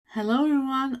Hello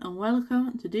everyone and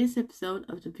welcome to this episode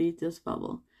of the BTS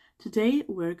Bubble. Today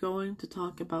we're going to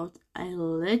talk about a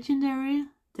legendary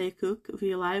Taekook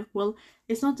vlive. Well,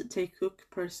 it's not Taekook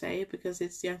per se because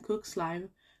it's Jungkook's live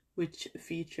which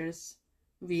features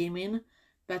Vmin,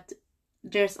 but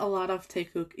there's a lot of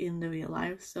Taekook in the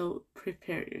vlive, so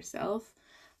prepare yourself.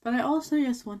 But I also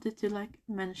just wanted to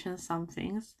mention some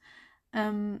things.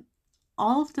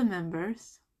 All of the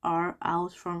members are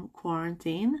out from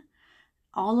quarantine.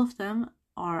 All of them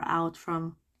are out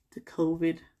from the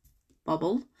COVID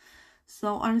bubble.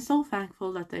 So I'm so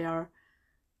thankful that they are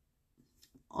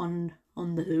on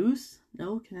the loose.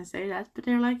 No, can I say that? But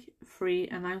they're free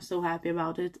and I'm so happy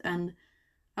about it. And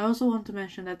I also want to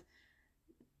mention that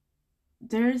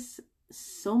there's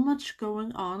so much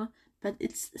going on, but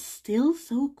it's still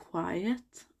so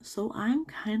quiet. So I'm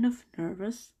kind of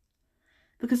nervous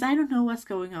because I don't know what's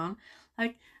going on.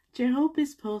 J-Hope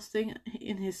is posting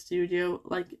in his studio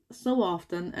so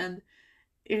often, and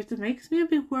it makes me a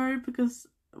bit worried because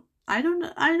I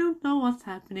don't know what's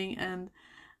happening, and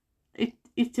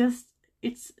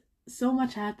it's so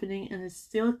much happening and it's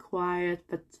still quiet,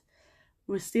 but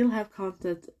we still have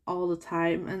content all the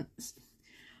time, and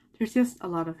there's just a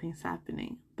lot of things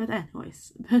happening. But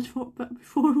anyways, but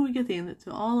before we get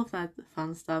into all of that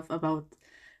fun stuff about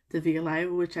the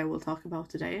vlive, which I will talk about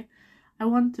today, I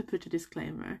want to put a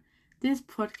disclaimer. This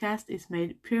podcast is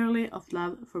made purely of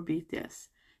love for BTS.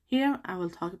 Here I will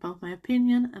talk about my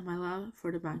opinion and my love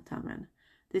for the Bangtamen.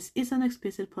 This is an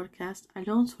explicit podcast. I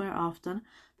don't swear often,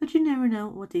 but you never know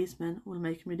what these men will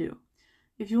make me do.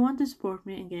 If you want to support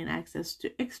me and gain access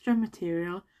to extra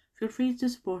material, feel free to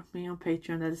support me on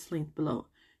Patreon that is linked below.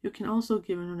 You can also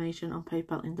give a donation on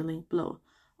PayPal in the link below.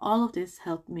 All of this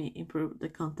helped me improve the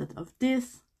content of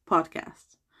this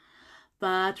podcast.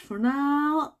 But for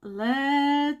now,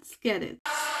 let's get it.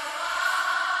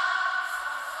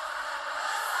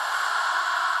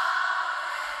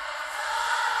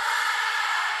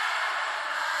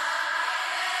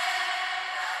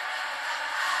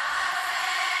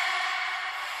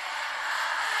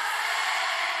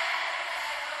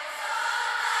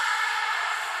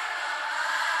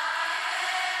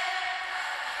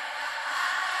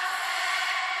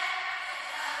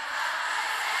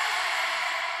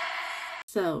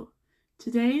 So,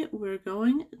 today we're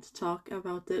going to talk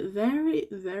about the very,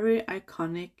 very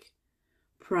iconic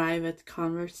private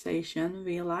conversation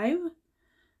vlive.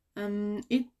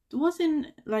 It was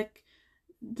in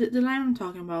the live I'm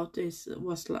talking about was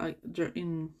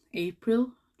in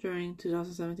April during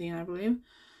 2017, I believe.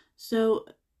 So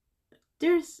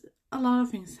there's a lot of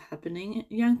things happening.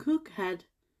 Jungkook had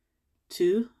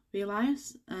 2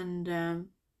 vlives, and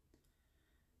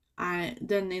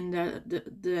then in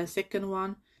the second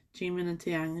one, Jimin and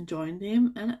Taeyang joined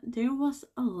him, and there was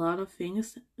a lot of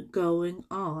things going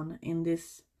on in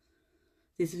this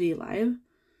vlive.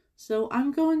 So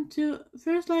I'm going to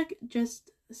first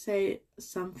just say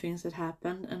some things that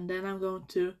happened, and then I'm going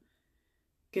to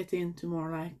get into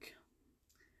more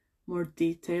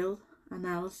detailed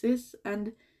analysis.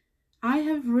 And I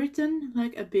have written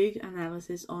a big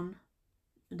analysis on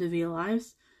the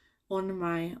vlives on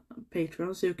my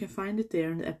Patreon, so you can find it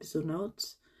there in the episode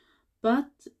notes. But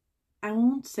I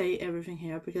won't say everything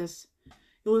here because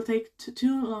it will take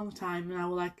too long time, and I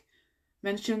will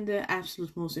mention the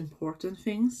absolute most important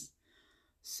things.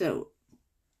 So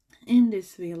in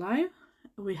this vlive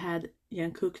we had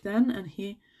Jungkook then, and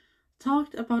he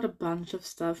talked about a bunch of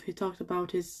stuff. He talked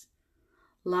about his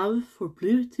love for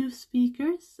Bluetooth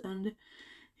speakers, and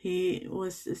he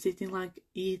was sitting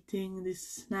eating these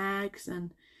snacks,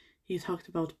 and he talked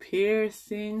about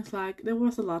piercings. There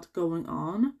was a lot going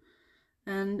on,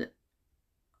 and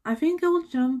I think I will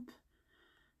jump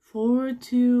forward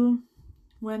to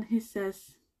when he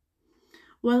says,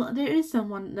 well, there is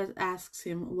someone that asks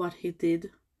him what he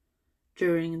did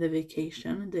during the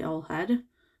vacation they all had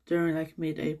during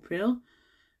mid-April,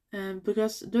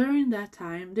 because during that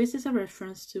time, this is a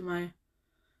reference to my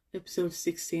episode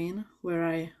 16 where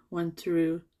I went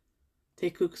through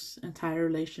Taekook's entire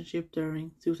relationship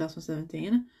during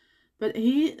 2017, but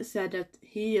he said that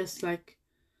he just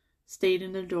stayed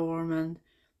in the dorm and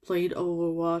played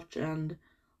Overwatch and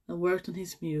worked on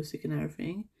his music and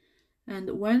everything.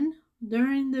 And when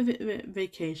during the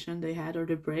vacation they had, or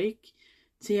the break,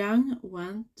 Taeyang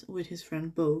went with his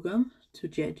friend Bogum to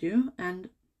Jeju, and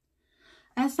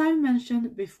as I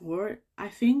mentioned before, I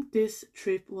think this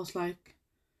trip was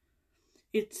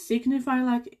it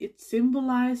signified, it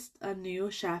symbolized a new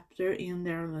chapter in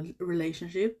their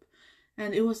relationship,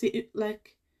 and it was the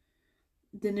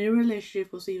new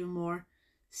relationship was even more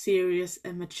serious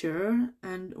and mature.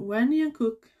 And when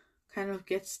Jungkook kind of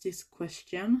gets this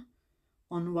question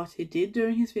on what he did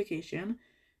during his vacation,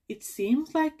 it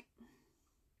seems like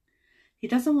he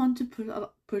doesn't want to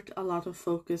put a lot of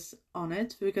focus on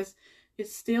it, because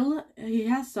it's still, he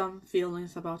has some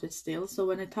feelings about it still. So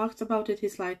when he talks about it,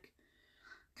 he's like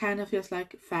kind of just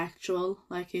like factual,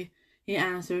 like he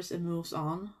answers and moves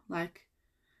on, like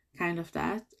kind of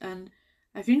that. And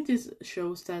I think this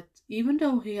shows that even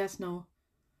though he has no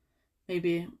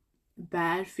maybe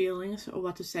bad feelings or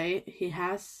what to say, he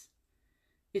has,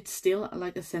 it's still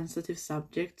like a sensitive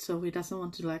subject, so he doesn't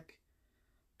want to like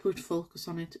put focus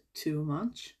on it too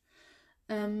much.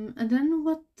 And then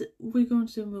what we're going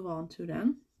to move on to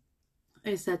then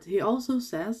is that he also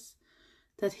says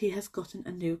that he has gotten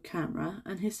a new camera,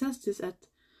 and he says this at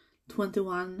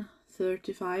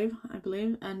 21:35, I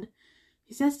believe, and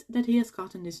he says that he has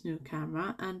gotten this new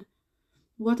camera. And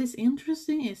what is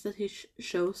interesting is that he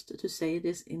chose to say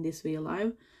this in this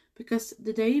vlive, because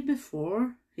the day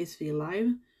before his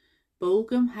vlive,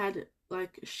 Bogum had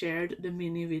like shared the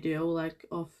mini video like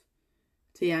of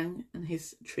Taeyang and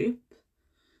his trip.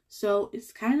 So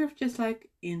it's kind of just like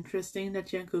interesting that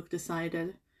Jungkook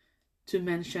decided to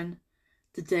mention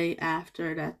the day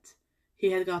after that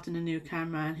he had gotten a new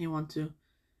camera and he wanted to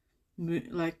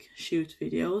like shoot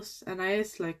videos. And I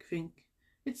just like think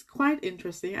it's quite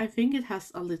interesting. I think it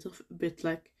has a little bit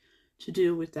like to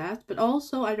do with that, but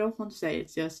also I don't want to say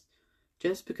it's just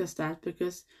because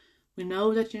we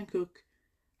know that Jungkook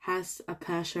has a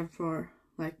passion for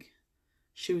like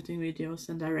shooting videos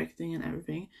and directing and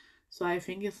everything. So I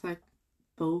think it's like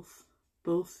both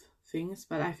things,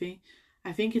 but I think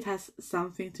it has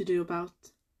something to do about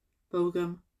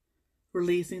Bogum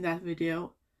releasing that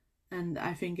video, and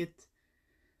I think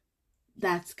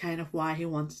that's kind of why he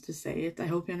wants to say it. I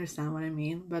hope you understand what I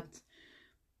mean. But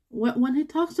when he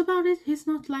talks about it, he's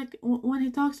not like, when he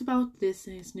talks about this,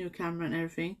 his new camera and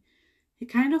everything, he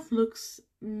kind of looks,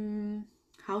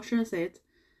 how should I say it?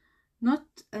 Not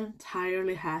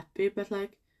entirely happy, but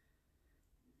like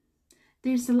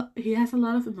he has a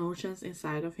lot of emotions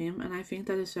inside of him, and I think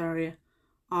that is very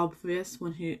obvious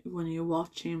when you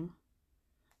watch him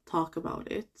talk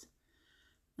about it.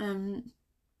 And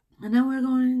then we're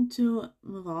going to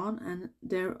move on, and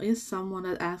there is someone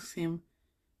that asks him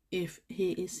if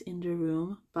he is in the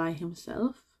room by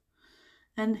himself,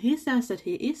 and he says that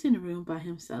he is in the room by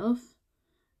himself,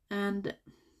 and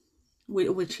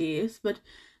which he is. But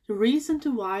the reason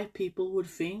to why people would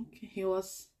think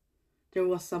there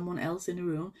was someone else in the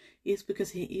room is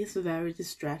because he is very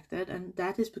distracted, and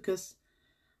that is because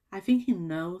I think he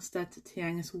knows that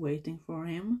Taeyang is waiting for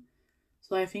him.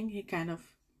 So I think he kind of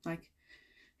like,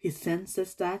 he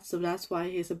senses that, so that's why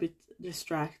he's a bit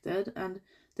distracted. And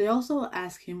they also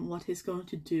ask him what he's going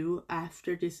to do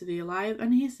after this vlive,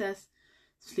 and he says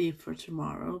sleep for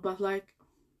tomorrow. But like,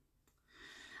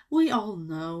 we all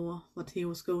know what he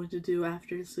was going to do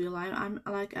after this vlive.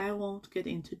 I won't get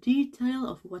into detail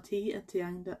of what he and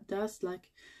Taeyang does.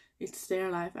 Like, it's their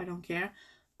life, I don't care.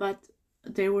 But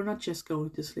they were not just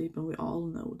going to sleep, and we all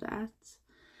know that.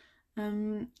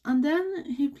 And then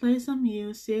he plays some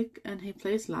music, and he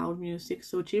plays loud music,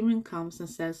 so Jimin comes and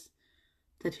says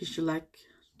that he should like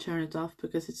turn it off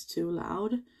because it's too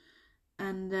loud.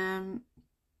 And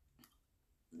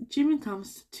Jimin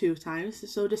comes 2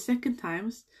 times, so the second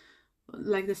time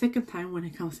when he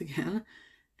comes again,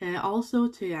 also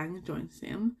Taeyang joins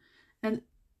him, and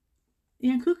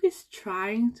Jungkook is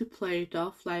trying to play it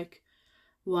off like,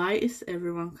 why is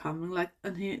everyone coming? Like,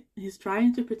 and he's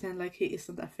trying to pretend like he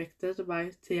isn't affected by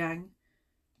Taeyang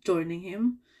joining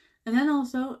him. And then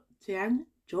also Taeyang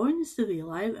joins the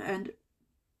vlive, and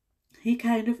he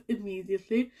kind of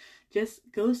immediately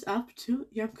just goes up to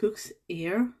Jungkook's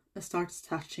ear and starts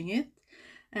touching it.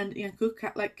 And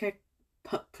Jungkook like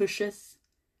pushes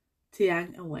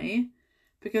Taeyang away,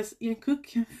 because Jungkook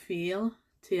can feel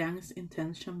Taeyang's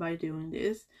intention by doing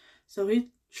this. So he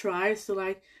tries to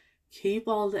like keep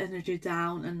all the energy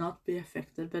down and not be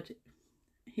affected, but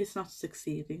he's not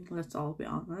succeeding, let's all be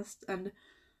honest. And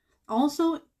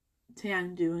also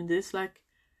Taeyang doing this, like,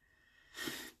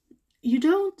 you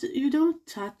don't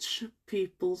touch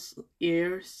people's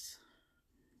ears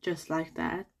just like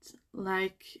that.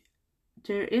 Like,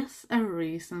 there is a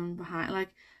reason behind, like,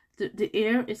 the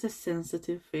ear is a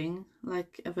sensitive thing,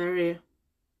 like a very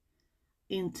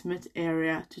intimate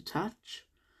area to touch.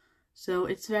 So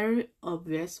it's very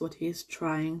obvious what he's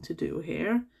trying to do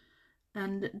here.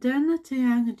 And then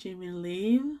Taeyang and Jimin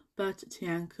leave, but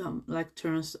Taeyang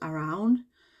turns around,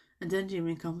 and then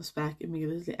Jimin comes back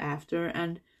immediately after.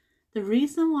 And the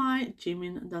reason why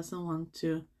Jimin doesn't want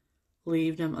to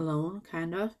leave them alone,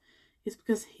 kind of, is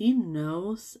because he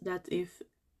knows that if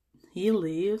he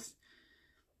leaves,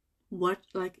 what,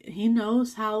 like, he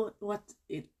knows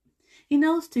he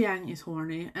knows Tiang is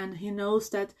horny, and he knows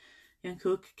that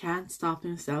Jungkook can't stop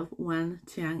himself when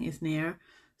Tiang is near.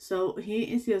 So he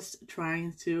is just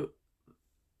trying to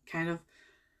kind of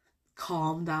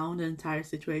calm down the entire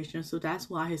situation. So that's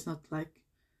why he's not like,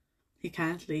 he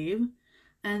can't leave.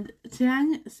 And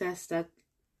Tiang says that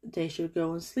they should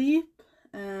go and sleep,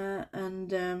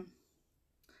 and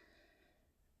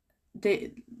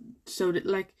they so that,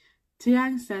 like,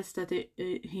 Tiang says that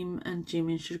him and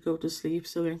Jimin should go to sleep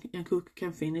so Jungkook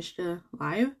can finish the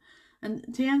live, and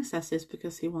Tiang says this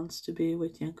because he wants to be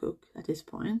with Jungkook at this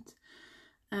point.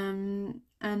 And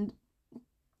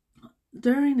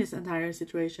during this entire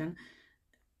situation,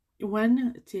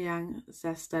 when Tiang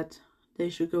says that they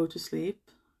should go to sleep,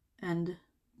 and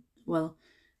well,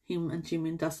 him and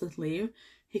Jimin doesn't leave,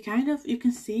 he kind of, you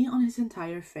can see on his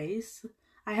entire face.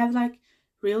 I have like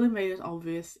really made it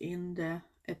obvious in the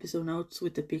episode notes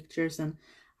with the pictures, and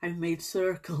I've made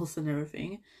circles and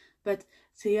everything. But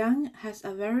Tiang has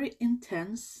a very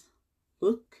intense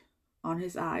look on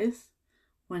his eyes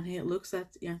when he looks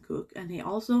at Jungkook, and he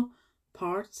also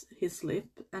parts his lip,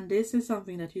 and this is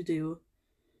something that you do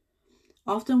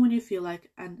often when you feel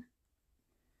like an,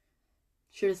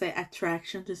 should I say,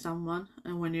 attraction to someone,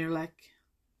 and when you're like,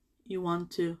 you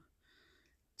want to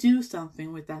do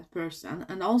something with that person.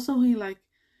 And also he like,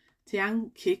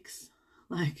 Tiang kicks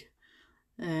like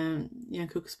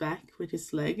Jungkook's back with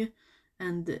his leg,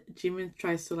 and Jimin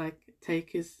tries to like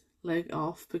take his leg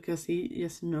off because he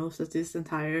just knows that this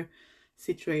entire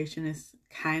situation is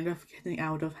kind of getting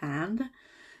out of hand.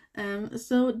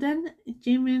 So then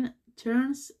Jimin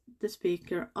turns the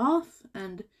speaker off,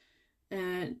 and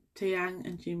Taeyang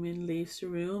and Jimin leaves the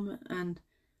room, and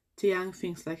Taeyang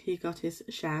thinks like he got his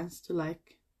chance to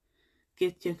like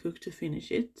get Jungkook to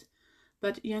finish it.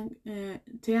 But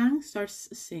Taeyang starts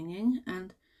singing,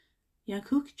 and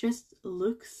Jungkook just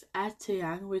looks at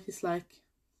Taeyang with his like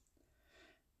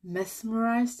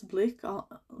mesmerized look,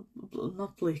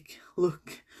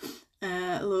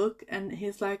 and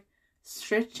he's like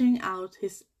stretching out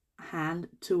his hand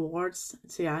towards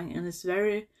Taeyang, and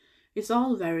it's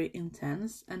all very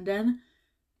intense. And then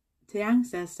Taeyang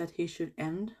says that he should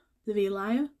end the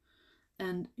vlive,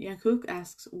 and Jungkook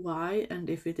asks why, and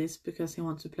if it is because he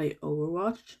wants to play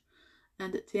Overwatch,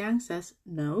 and Taeyang says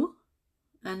no,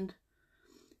 and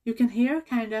you can hear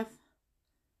kind of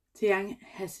Taeyang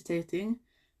hesitating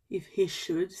if he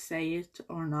should say it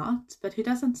or not, but he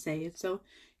doesn't say it. So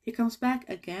he comes back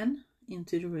again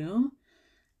into the room,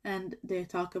 and they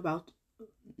talk about,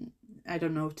 I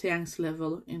don't know, Taeyang's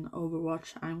level in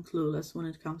Overwatch. I'm clueless when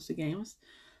it comes to games.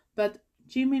 But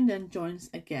Jimin then joins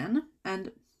again,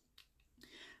 and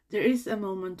there is a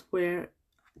moment where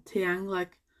Taeyang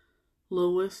like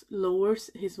lowers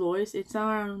his voice. It's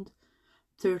around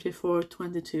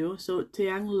 34:22, so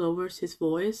Taeyang lowers his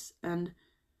voice, and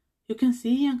you can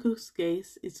see Jungkook's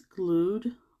gaze is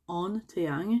glued on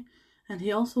Taeyang, and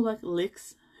he also like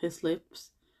licks his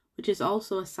lips, which is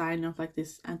also a sign of like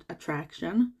this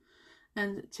attraction.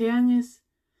 And Taeyang is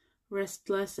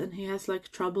restless, and he has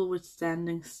like trouble with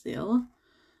standing still.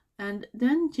 And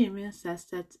then Jimin says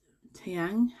that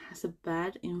Taeyang has a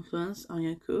bad influence on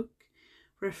Jungkook,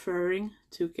 referring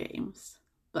to games.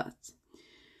 But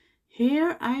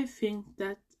here I think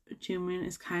that Jimin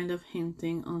is kind of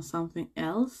hinting on something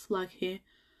else, like he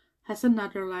has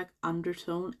another like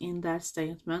undertone in that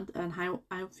statement, and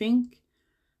I think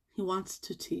he wants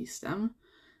to tease them,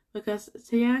 because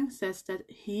Taeyang says that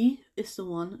he is the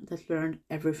one that learned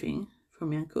everything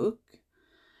from Jungkook.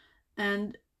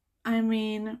 And I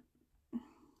mean,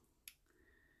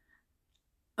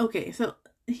 okay, so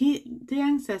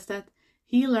Taeyang says that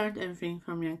he learned everything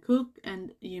from Jungkook,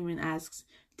 and Jimin asks,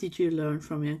 did you learn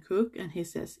from Jungkook? And he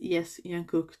says, yes,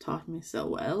 Jungkook taught me so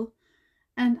well.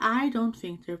 And I don't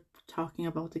think they're talking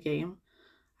about the game.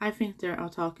 I think they are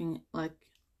talking like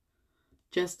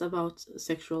just about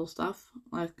sexual stuff.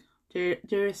 Like they're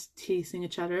just teasing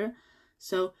each other.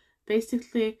 So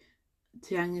basically,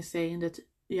 Taeyang is saying that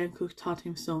Jungkook taught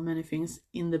him so many things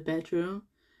in the bedroom,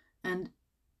 and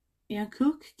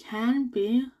Jungkook can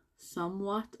be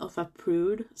somewhat of a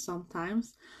prude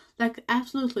sometimes. Like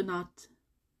absolutely not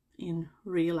in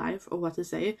real life or what to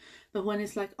say, but when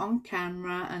it's like on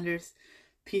camera and there's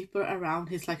people around,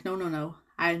 he's like, no,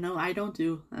 I know I don't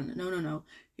do, and no.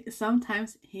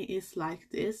 Sometimes he is like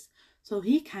this, so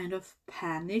he kind of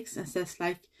panics and says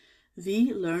like,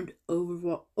 we learned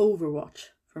Overwatch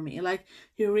for me. Like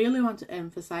he really wants to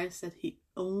emphasize that he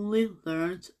only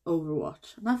learned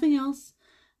Overwatch, nothing else,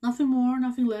 nothing more,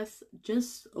 nothing less,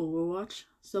 just Overwatch.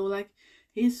 So like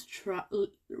he's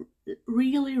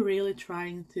really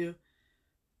trying to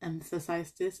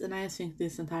emphasize this, and I think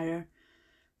this entire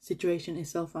situation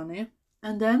is so funny.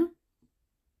 And then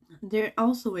there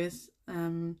also is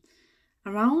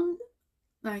around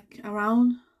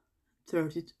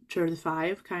 30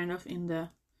 35 kind of in the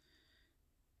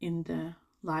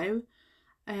live.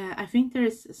 I think there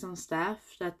is some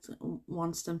staff that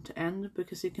wants them to end,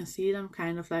 because you can see them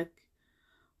kind of like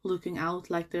looking out,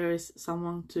 like there is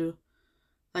someone to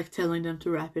like telling them to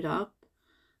wrap it up,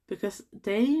 because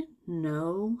they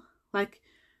know, like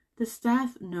the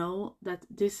staff know that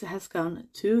this has gone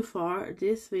too far.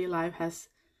 This vlive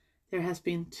there has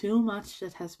been too much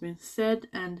that has been said,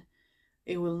 and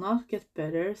it will not get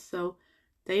better, so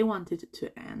they want it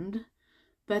to end.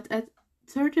 But at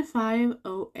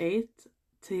 35:08,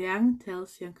 Taeyang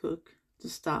tells Jungkook to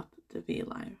stop the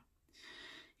vlive.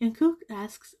 Jungkook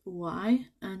asks why,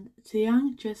 and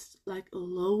Taeyang just like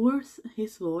lowers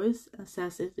his voice and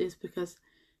says it is because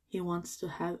he wants to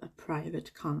have a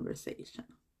private conversation.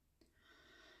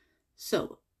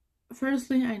 So,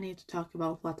 firstly, I need to talk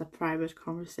about what a private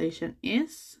conversation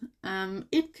is.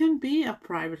 It can be a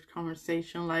private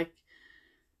conversation like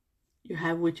you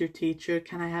have with your teacher.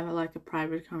 Can I have a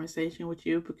private conversation with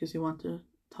you because you want to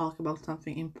talk about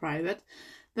something in private?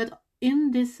 But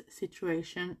in this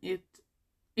situation,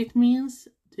 it means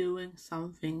doing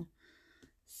something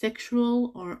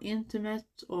sexual or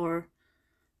intimate or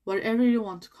whatever you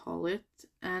want to call it,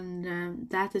 and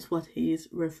that is what he is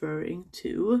referring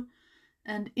to.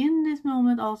 And in this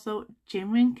moment also,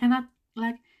 Jimin cannot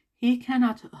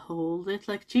hold it.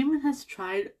 Like, Jimin has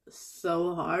tried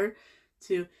so hard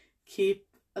to keep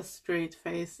a straight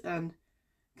face and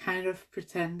kind of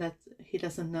pretend that he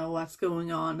doesn't know what's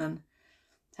going on and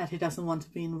that he doesn't want to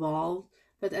be involved.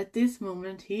 But at this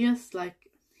moment, he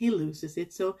loses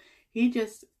it. So he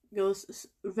just goes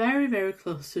very, very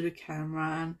close to the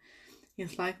camera, and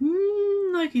he's like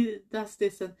he does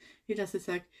this, and he does this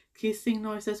like kissing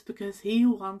noises, because he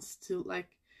wants to,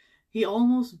 like, he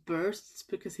almost bursts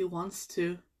because he wants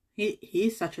to,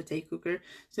 he's such a Taekooker,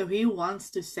 so he wants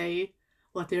to say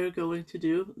what they're going to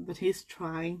do, but he's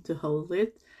trying to hold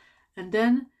it. And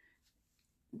then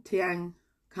Taeyang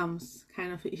comes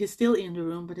he's still in the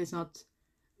room, but he's not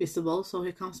visible, so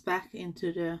he comes back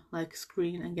into the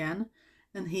screen again,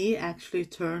 and he actually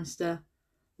turns the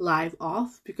live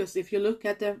off, because if you look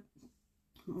at the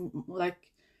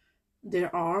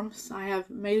their arms, I have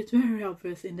made it very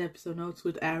obvious in the episode notes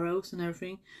with arrows and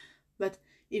everything, but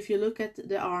if you look at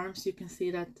the arms, you can see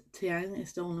that Taeyang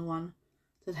is the only one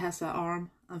that has an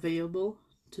arm available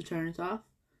to turn it off.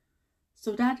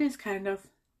 So that is kind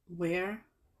of where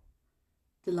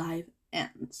the live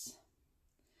ends.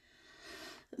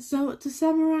 So to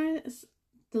summarize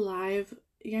the live,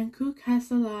 Jungkook has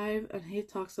a live, and he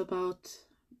talks about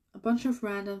a bunch of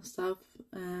random stuff,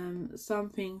 some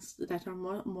things that are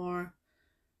more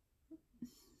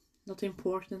not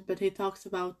important, but he talks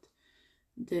about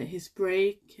his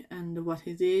break and what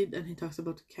he did, and he talks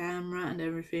about the camera and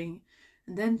everything.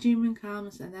 And then Jimin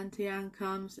comes, and then Taeyang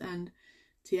comes, and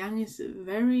Taeyang is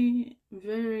very,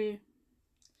 very,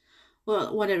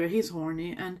 well, whatever, he's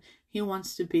horny, and he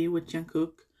wants to be with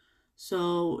Jungkook.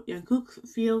 So Jungkook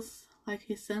feels like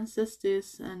he senses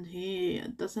this, and he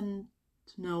doesn't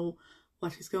know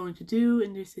what he's going to do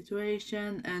in this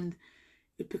situation, and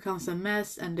it becomes a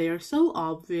mess, and they are so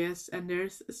obvious, and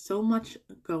there's so much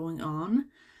going on.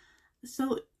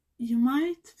 So you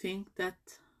might think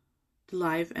that the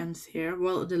live ends here.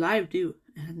 Well, the live do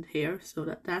end here, so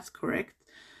that's correct,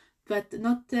 but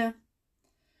not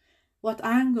what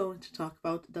I'm going to talk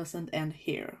about doesn't end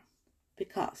here,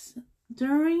 because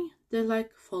during the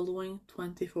following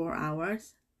 24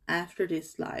 hours after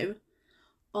this live,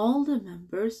 all the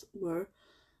members were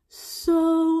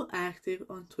so active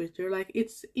on Twitter.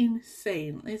 It's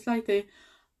insane. It's like they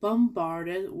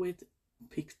bombarded with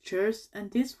pictures, and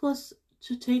this was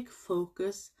to take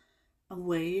focus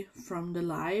away from the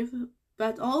live,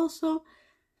 but also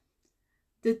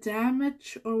the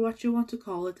damage, or what you want to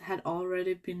call it, had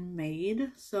already been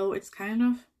made. So it's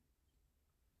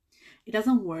it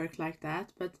doesn't work like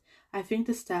that, but I think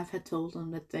the staff had told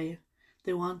them that they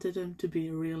wanted them to be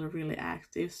really, really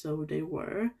active, so they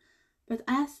were. But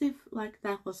as if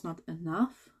that was not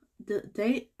enough, the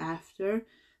day after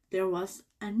there was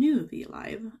a new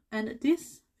vlive, and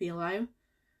this vlive,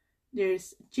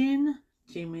 there's Jin,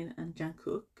 Jimin, and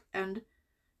Jungkook, and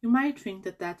you might think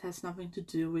that has nothing to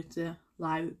do with the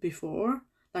live before,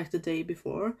 the day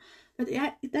before, but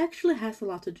it actually has a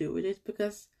lot to do with it,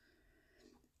 because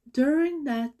during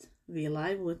that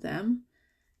vlive with them,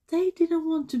 they didn't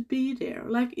want to be there.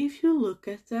 Like, if you look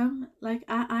at them, like,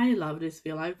 I love this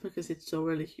vlog because it's so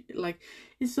really, like,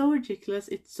 it's so ridiculous,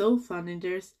 it's so funny,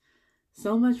 there's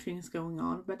so much things going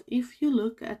on. But if you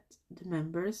look at the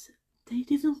members, they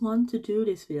didn't want to do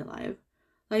this vlog.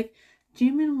 Like,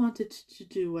 Jimin wanted to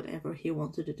do whatever he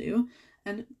wanted to do,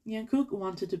 and Jungkook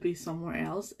wanted to be somewhere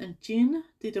else, and Jin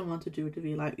didn't want to do the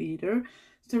vlog either.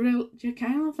 So you're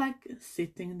kind of like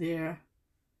sitting there,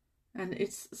 and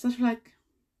it's such like,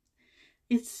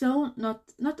 it's so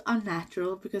not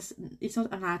unnatural, because it's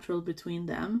not unnatural between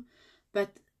them,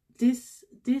 but this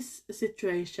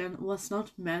situation was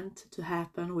not meant to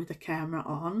happen with the camera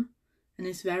on, and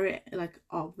it's very like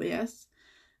obvious.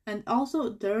 And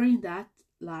also during that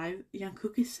live,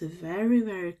 Jungkook is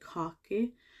very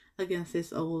cocky against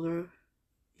his older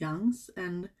youngs,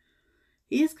 and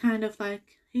he is kind of like,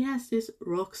 he has this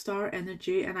rock star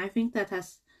energy, and I think it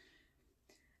has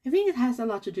a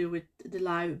lot to do with the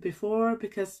live before,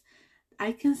 because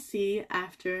I can see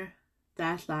after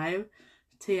that live,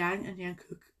 Taeyang and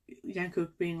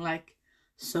Jungkook being like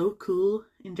so cool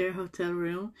in their hotel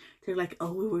room. They're like,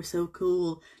 oh, we were so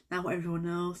cool, now everyone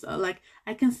knows. Like,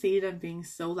 I can see them being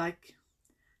so like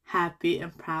happy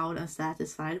and proud and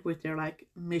satisfied with their like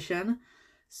mission.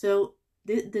 So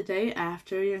the day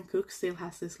after, Jungkook still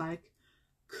has this like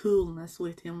coolness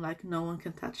with him, like no one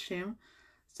can touch him.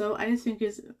 So I think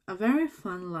it's a very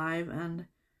fun live, and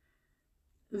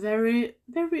very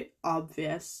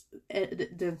obvious,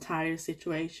 the entire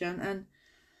situation. And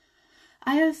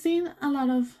I have seen a lot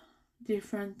of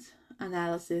different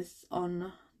analysis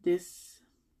on this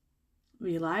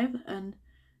vlive, and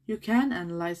you can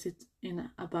analyze it in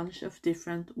a bunch of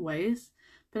different ways,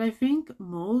 but I think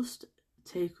most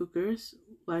Taekookers,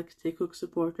 like Taekook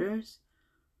supporters,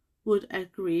 would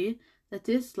agree that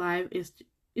this live is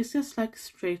just like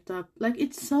straight up, like,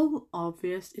 it's so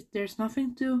obvious. There's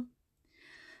nothing to,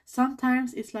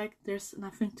 sometimes it's like there's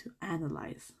nothing to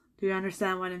analyze. Do you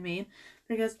understand what I mean?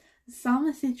 Because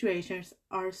some situations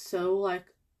are so like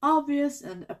obvious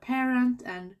and apparent,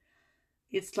 and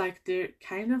it's like they're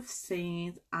kind of saying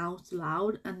it out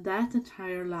loud. And that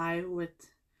entire live with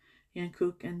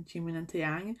Jungkook and Jimin and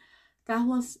Taeyang, that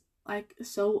was like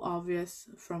so obvious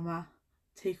from a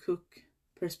Taekook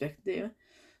perspective.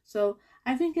 So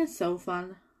I think it's so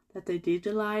fun that they did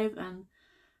the live, and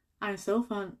it's so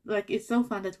fun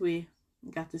that we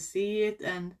got to see it,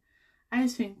 and I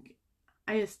just think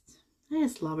I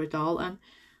just love it all. And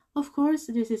of course,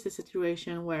 this is a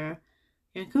situation where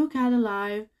Jungkook had a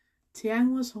live,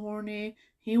 Taeyang was horny,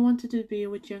 he wanted to be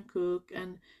with Jungkook,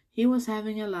 and he was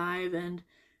having a live, and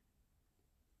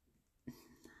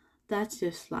that's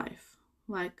just life.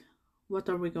 Like, what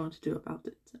are we going to do about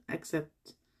it?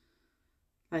 Accept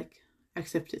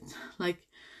it. Like,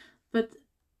 but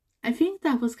I think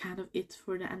that was kind of it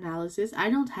for the analysis. I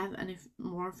don't have any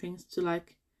more things to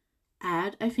like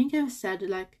add. I think I've said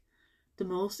like the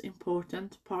most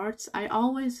important parts. I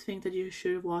always think that you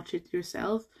should watch it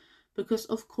yourself, because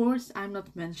of course I'm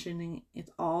not mentioning it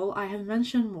all. I have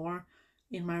mentioned more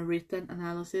in my written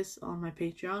analysis on my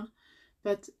Patreon,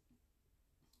 but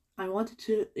I wanted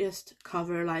to just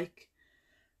cover like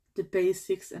the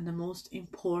basics and the most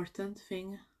important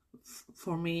thing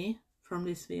for me from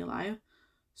this vlive.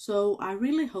 So I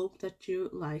really hope that you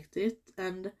liked it,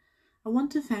 and I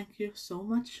want to thank you so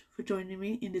much for joining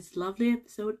me in this lovely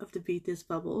episode of the BTS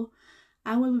Bubble.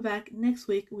 I will be back next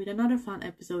week with another fun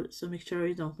episode, so make sure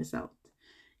you don't miss out.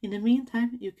 In the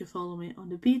meantime, you can follow me on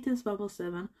the BTS Bubble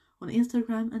 7 on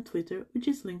Instagram and Twitter, which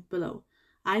is linked below.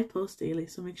 I post daily,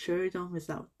 so make sure you don't miss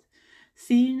out.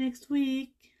 See you next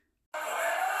week!